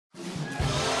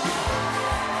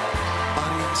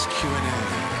It's Q&A.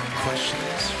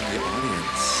 Questions from the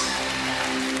audience.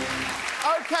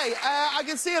 Okay, I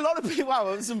can see a lot of people,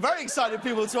 wow, some very excited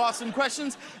people to ask some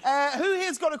questions. Who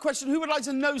here's got a question? Who would like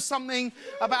to know something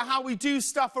about how we do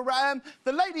stuff around?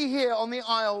 The lady here on the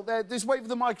aisle, there, just wait for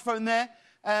the microphone there.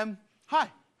 Hi.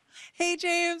 Hey,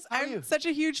 James. How are you? I'm such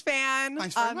a huge fan.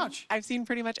 Thanks very much. I've seen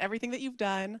pretty much everything that you've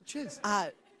done. Cheers.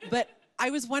 But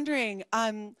I was wondering,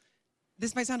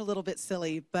 this might sound a little bit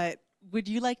silly, but would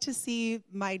you like to see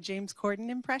my James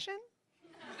Corden impression?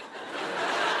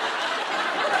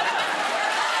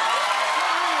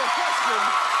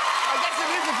 I guess it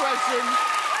is a question.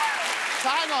 So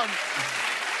hang on.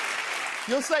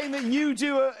 You're saying that you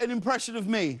do an impression of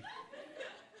me?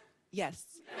 Yes.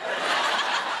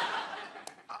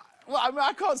 Well, I mean,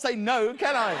 I can't say no,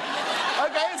 can I?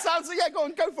 Okay, it sounds... Yeah, go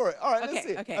on, go for it. All right, let's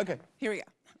see it. Okay. Here we go.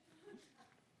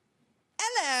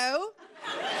 Hello.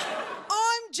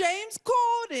 I'm James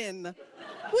Corden.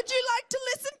 Would you like to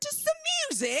listen to some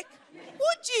music?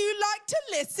 Would you like to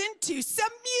listen to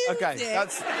some music? Okay,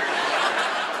 that's...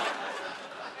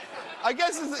 I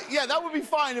guess, yeah, that would be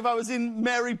fine if I was in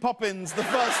Mary Poppins the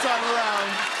first time around.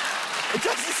 It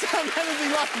doesn't sound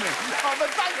anything like me. Oh,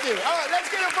 but thank you. All right, let's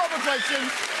get a proper question.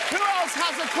 Who else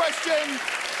has a question?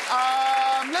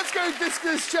 Let's go with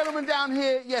this gentleman down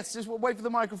here. Yes, just wait for the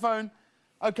microphone.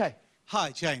 Okay.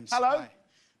 Hi, James. Hello.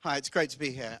 Hi, it's great to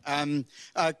be here.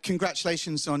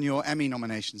 Congratulations on your Emmy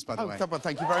nominations, by the way. Well,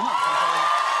 thank you very much.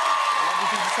 Lovely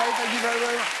thing to say. Thank you very,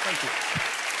 very much. Thank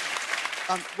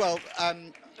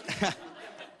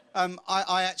you.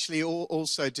 I actually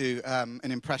also do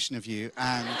an impression of you,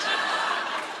 and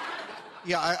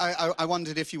yeah, I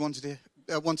wondered if you wanted to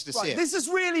see it. This has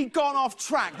really gone off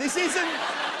track. This isn't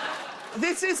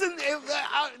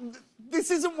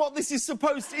what this is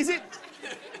supposed to.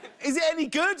 Is it any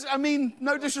good? I mean,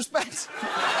 no disrespect.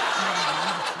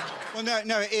 Well,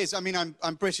 no, it is. I mean,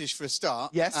 I'm British for a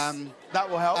start. Yes, that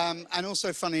will help. And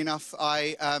also, funny enough,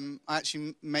 I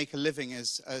actually make a living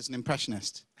as an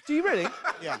impressionist. Do you really?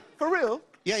 Yeah. For real?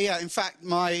 Yeah. In fact,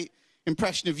 my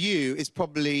impression of you is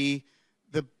probably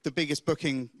the biggest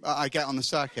booking I get on the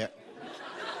circuit.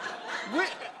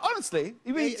 Honestly,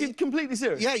 you mean you're completely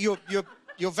serious? Yeah,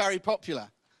 you're very popular.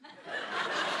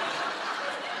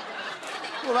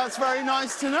 Well, that's very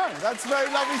nice to know. That's very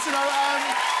lovely to know.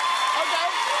 Okay,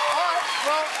 all right.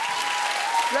 Well,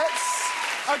 let's.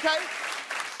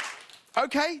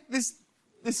 Okay. This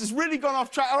has really gone off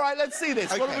track. All right, let's see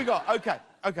this. Okay. What have we got? Okay.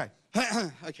 Okay.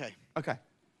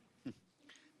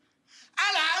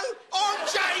 Hello, I'm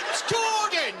James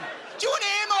Corden. Do you want to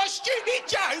hear my stupid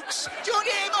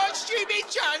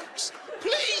jokes?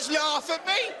 Please laugh at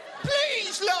me.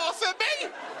 Please laugh at me.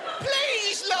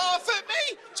 Please laugh at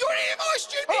me. Do you want to hear my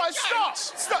stupid All right,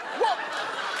 jokes? stop. What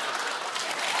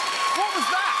was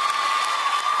that?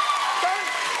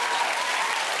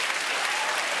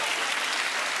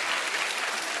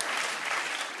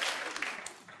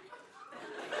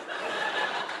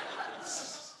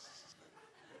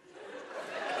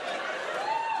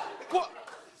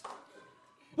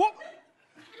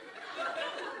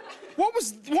 What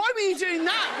was... Why were you doing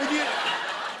that with you?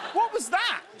 What was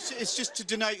that? It's just to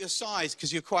denote your size,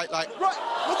 because you're quite like... Right,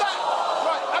 well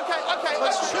okay.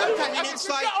 That's true. I mean, it's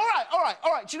like... Yeah, all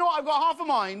right. Do you know what? I've got half a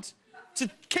mind to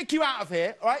kick you out of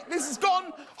here, all right? This has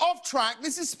gone off track.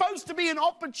 This is supposed to be an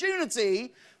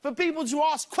opportunity for people to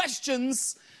ask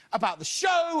questions about the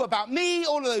show, about me,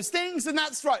 all of those things, and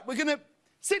that's right. We're going to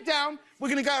sit down. We're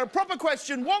going to go to a proper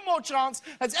question. One more chance.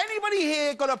 Has anybody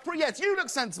here got a... Yes, you look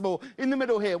sensible in the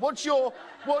middle here. What's your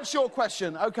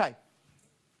question? Okay.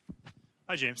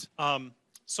 Hi, James.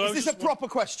 Is this a proper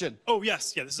question? Oh,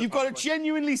 yes. Yeah, this is You've got a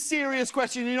genuinely serious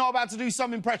question. You're not about to do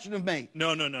some impression of me?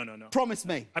 No. Promise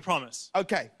me. I promise.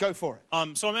 Okay, go for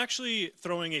it. So I'm actually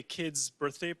throwing a kid's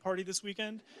birthday party this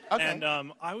weekend. Okay. And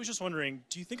I was just wondering,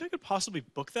 do you think I could possibly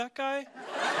book that guy?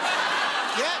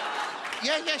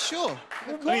 Yeah, sure.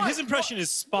 I mean, his impression is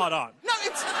spot on. No,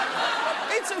 it's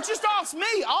just ask me.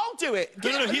 I'll do it.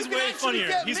 No, he's way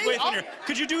funnier. He's way funnier.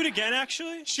 Could you do it again,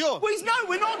 actually? Sure. We're not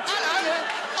doing it.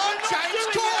 I'm James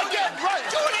Corden. Right.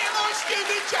 Do you want to hear my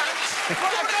stupid jokes?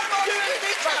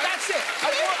 Right, that's it.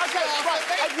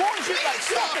 I warned you. Right,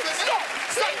 stop.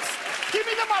 Give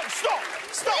me the mic.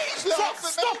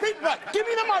 Stop it. Right, give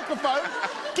me the microphone.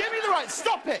 Give me the right.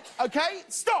 Stop it, okay?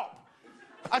 Stop.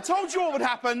 I told you what would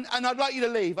happen, and I'd like you to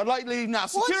leave. I'd like you to leave now.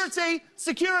 Security.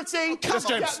 Yes,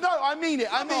 James. No, I mean it.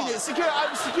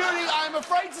 Security, I'm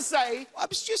afraid to say...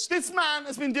 This man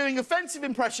has been doing offensive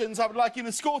impressions. I would like him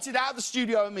escorted out of the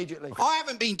studio immediately. I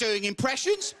haven't been doing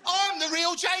impressions. I'm the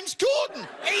real James Corden.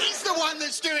 He's the one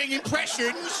that's doing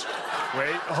impressions.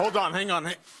 Wait, hold on, hang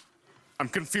on. I'm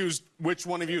confused which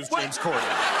one of you is James Corden.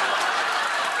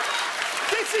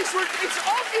 It's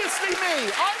obviously me.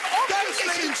 I'm obviously...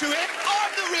 Don't listen to him. I'm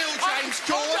the real James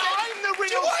Corden. I'm the real...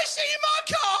 Do you want to see my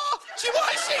car? Do you want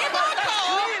to see my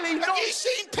car? Clearly not... Have you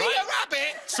seen Peter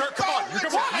Rabbit? Sir, come on. You're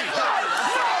going to me.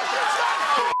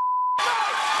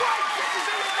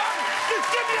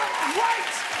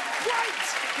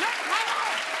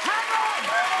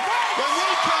 When we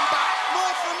come back,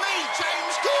 more from me,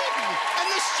 James Corden, and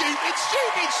the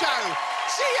Stupid Show.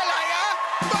 See you later.